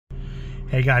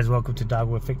Hey guys, welcome to Doug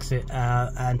Will Fix It.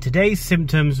 And today's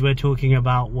symptoms we're talking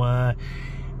about were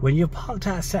when you're parked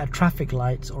at a set of traffic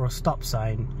lights or a stop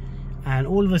sign and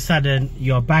all of a sudden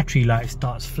your battery light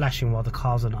starts flashing while the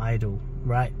car's on idle,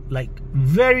 right? Like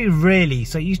very rarely.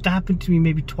 So it used to happen to me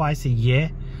maybe twice a year.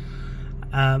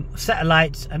 Set of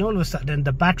lights, and all of a sudden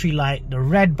the battery light, the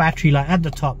red battery light at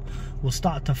the top will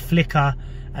start to flicker,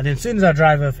 and then as soon as I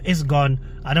drive off, it's gone.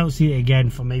 I don't see it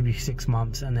again for maybe 6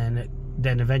 months, and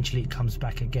then eventually it comes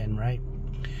back again, right?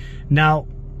 Now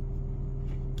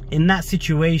in that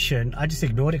situation I just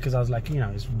ignored it because I was like,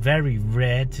 it's very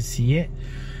rare to see it.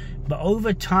 But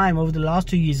over time, over the last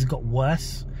 2 years, it got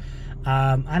worse.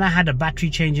 And I had a battery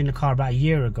change in the car about a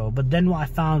year ago, but then what I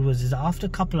found was after a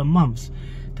couple of months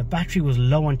the battery was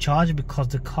low on charge because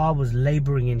the car was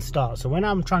laboring in start. So when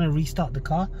I'm trying to restart the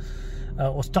car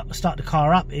or start the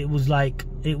car up, it was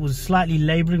slightly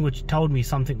laboring, which told me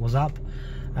something was up.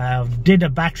 Did a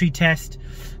battery test.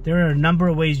 There are a number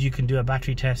of ways you can do a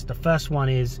battery test. The first one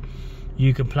is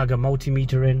you can plug a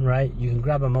multimeter in, right? You can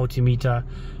grab a multimeter.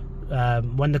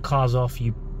 When the car's off,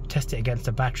 you test it against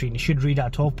the battery and it should read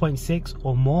out 12.6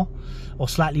 or more, or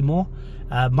slightly more.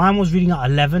 Mine was reading out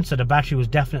 11, so the battery was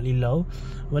definitely low.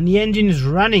 When the engine is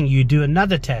running, you do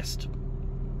another test.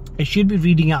 It should be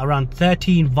reading out around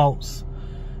 13 volts.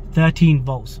 13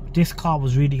 volts. This car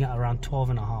was reading out around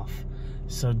 12.5.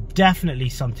 So definitely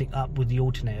something up with the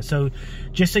alternator. So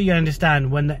just so you understand,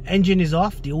 when the engine is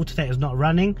off, the alternator is not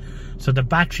running. So the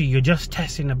battery, you're just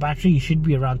testing the battery, you should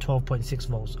be around 12.6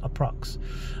 volts approx.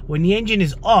 When the engine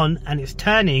is on and it's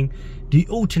turning, the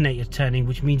alternator is turning,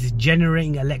 which means it's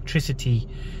generating electricity,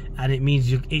 and it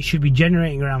means it should be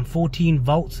generating around 14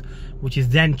 volts, which is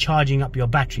then charging up your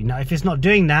battery. Now if it's not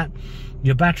doing that,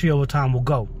 your battery over time will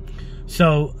go.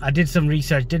 So I did some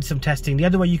research, did some testing. The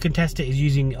other way you can test it is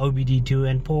using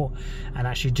OBD2N port and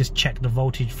actually just check the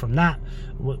voltage from that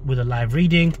with a live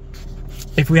reading.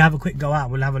 If we have a quick go out,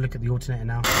 we'll have a look at the alternator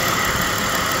now.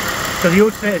 So the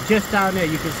alternator is just down there,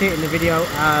 you can see it in the video.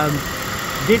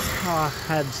 This car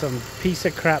had some piece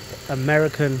of crap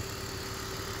American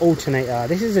alternator.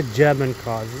 This is a German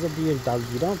car, this is a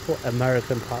BMW. You don't put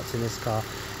American parts in this car.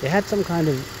 It had some kind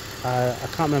of, I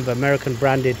can't remember, American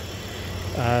branded,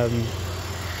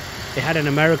 it had an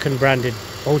American branded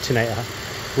alternator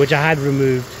which I had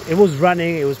removed. It was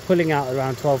running, it was pulling out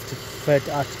around 12 to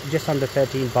 30, just under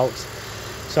 13 volts.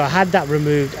 So I had that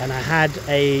removed, and I had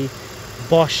a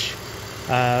Bosch,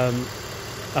 a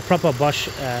proper Bosch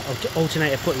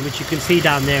alternator put in, which you can see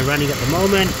down there running at the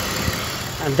moment,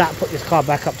 and that put this car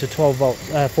back up to 12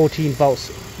 volts, 14 volts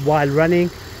while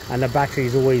running, and the battery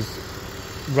is always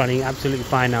running absolutely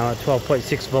fine now at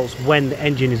 12.6 volts when the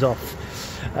engine is off.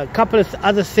 A couple of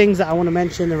other things that I want to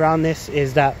mention around this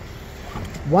is that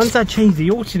once I changed the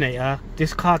alternator,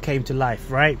 this car came to life,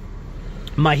 right?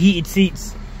 My heated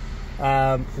seats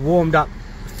warmed up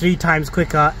 3 times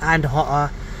quicker and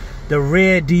hotter. The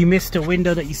rear demister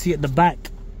window that you see at the back,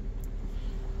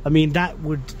 I mean, that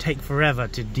would take forever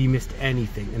to demist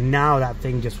anything, and now that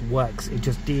thing just works. It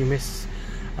just demists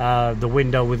the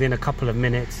window within a couple of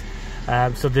minutes.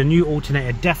 So the new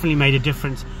alternator definitely made a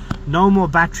difference. No more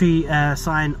battery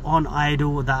sign on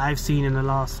idle that I've seen in the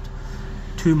last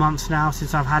 2 months now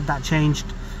since I've had that changed.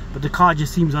 But the car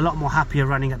just seems a lot more happier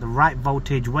running at the right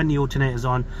voltage when the alternator is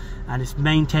on, and it's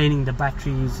maintaining the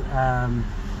battery's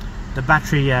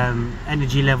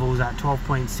energy levels at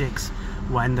 12.6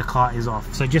 when the car is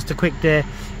off. So just a quick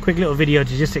little video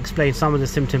to just explain some of the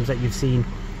symptoms that you've seen,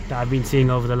 that I've been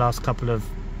seeing over the last couple of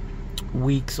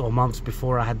weeks or months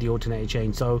before I had the alternator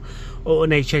change. So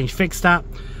alternator change fixed that.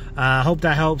 I hope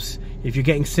that helps. If you're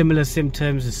getting similar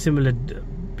symptoms and similar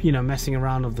messing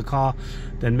around of the car,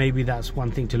 then maybe that's one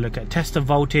thing to look at. Test the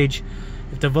voltage.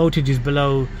 If the voltage is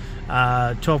below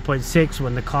 12.6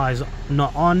 when the car is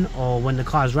not on, or when the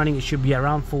car is running, it should be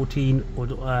around 14,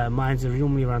 or mine's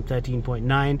normally around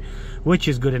 13.9, which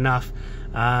is good enough.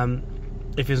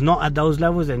 If it's not at those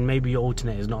levels, then maybe your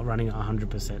alternator is not running at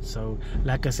 100%. So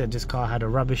like I said, this car had a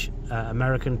rubbish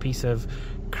American piece of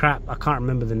crap. I can't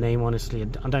remember the name, honestly. I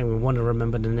don't even want to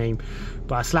remember the name,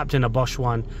 but I slapped in a Bosch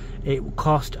one. It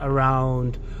cost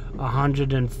around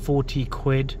 140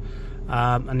 quid,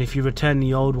 and if you return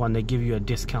the old one, they give you a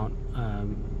discount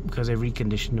because they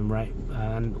recondition them, right?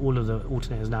 And all of the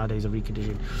alternators nowadays are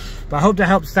reconditioned. But I hope that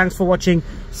helps. Thanks for watching.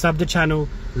 Sub the channel,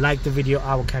 like the video.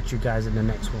 I will catch you guys in the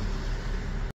next one.